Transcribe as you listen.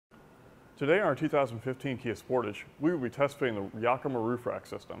Today on our 2015 Kia Sportage, we will be test fitting the Yakima Roof Rack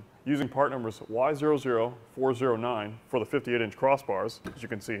system using part numbers Y00409 for the 58-inch crossbars, as you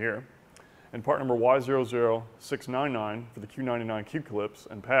can see here, and part number Y00699 for the Q99 Q clips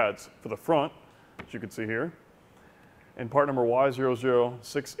and pads for the front, as you can see here, and part number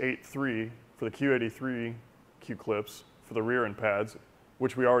Y00683 for the Q83 Q clips for the rear end pads,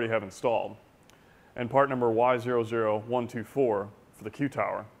 which we already have installed, and part number Y00124 for the Q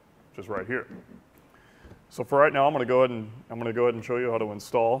tower, which is right here. So for right now, I'm going to go ahead and show you how to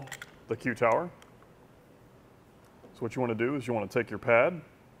install the Q tower. So what you want to do is you want to take your pad,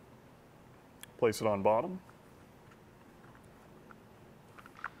 place it on bottom,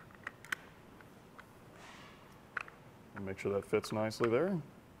 and make sure that fits nicely there.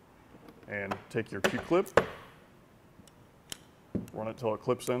 And take your Q clip, run it till it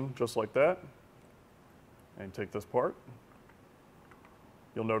clips in just like that, and take this part.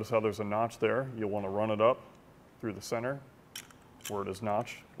 You'll notice how there's a notch there. You'll want to run it up through the center where it is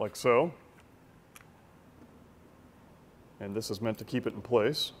notched, like so. And this is meant to keep it in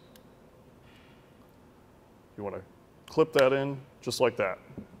place. You want to clip that in just like that.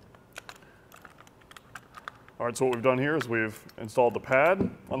 All right, so what we've done here is we've installed the pad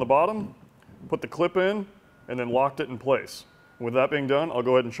on the bottom, put the clip in, and then locked it in place. With that being done, I'll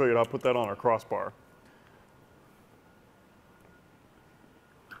go ahead and show you how to put that on our crossbar.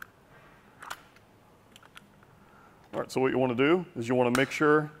 All right, so what you want to do is you want to make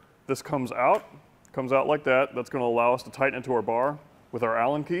sure this comes out like that. That's going to allow us to tighten it to our bar with our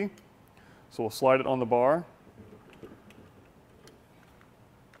Allen key. So we'll slide it on the bar.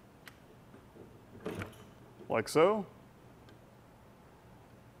 Like so.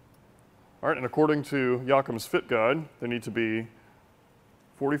 All right, and according to Yakima's fit guide, they need to be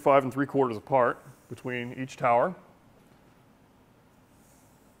 45 3/4 apart between each tower.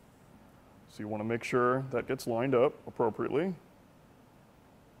 So you want to make sure that gets lined up appropriately.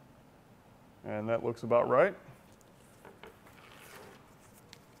 And that looks about right.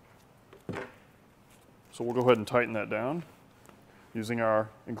 So we'll go ahead and tighten that down using our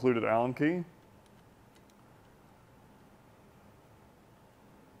included Allen key.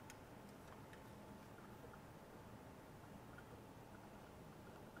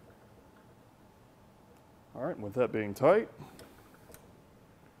 All right, with that being tight,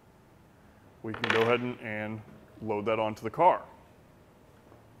 we can go ahead and load that onto the car.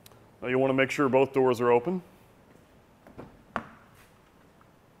 Now you want to make sure both doors are open.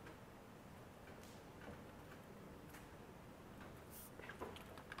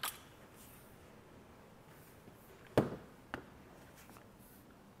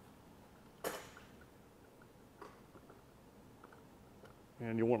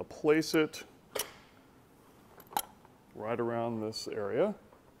 And you want to place it right around this area.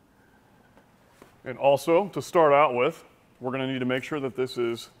 And also, to start out with, we're going to need to make sure that this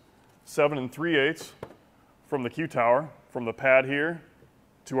is 7 3/8 from the Q tower, from the pad here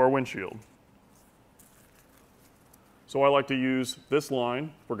to our windshield. So I like to use this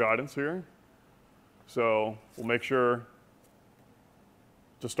line for guidance here. So we'll make sure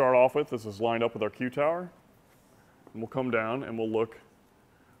to start off with, this is lined up with our Q tower. And we'll come down and we'll look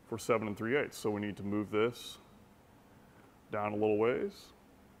for 7 3/8. So we need to move this down a little ways.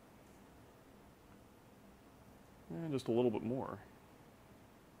 And just a little bit more.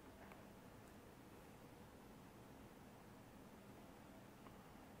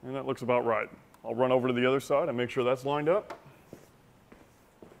 And that looks about right. I'll run over to the other side and make sure that's lined up.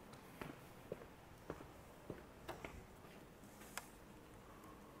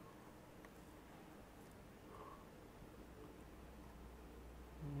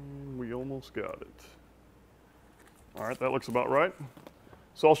 And we almost got it. All right, that looks about right.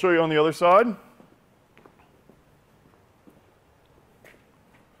 So I'll show you on the other side.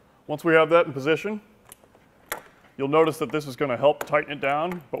 Once we have that in position, you'll notice that this is going to help tighten it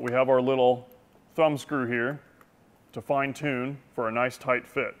down, but we have our little thumb screw here to fine tune for a nice tight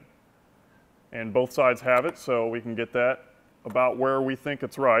fit. And both sides have it, so we can get that about where we think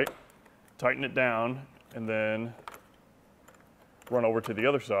it's right, tighten it down, and then run over to the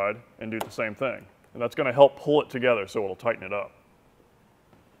other side and do the same thing. And that's going to help pull it together so it'll tighten it up.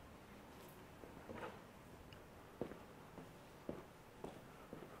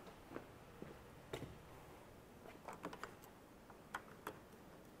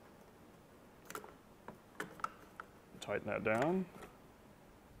 Tighten that down.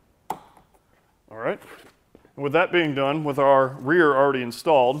 All right. And with that being done, with our rear already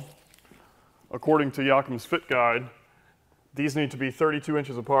installed, according to Yakima's fit guide, these need to be 32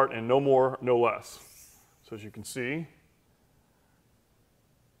 inches apart and no more, no less. So as you can see,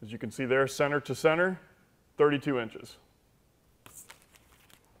 As you can see there, center to center, 32 inches.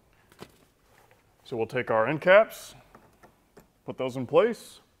 So we'll take our end caps, put those in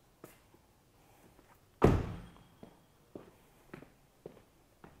place.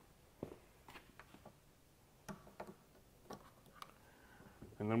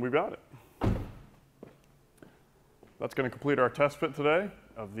 And then we've got it. That's going to complete our test fit today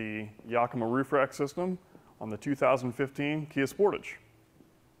of the Yakima Roof Rack system on the 2015 Kia Sportage.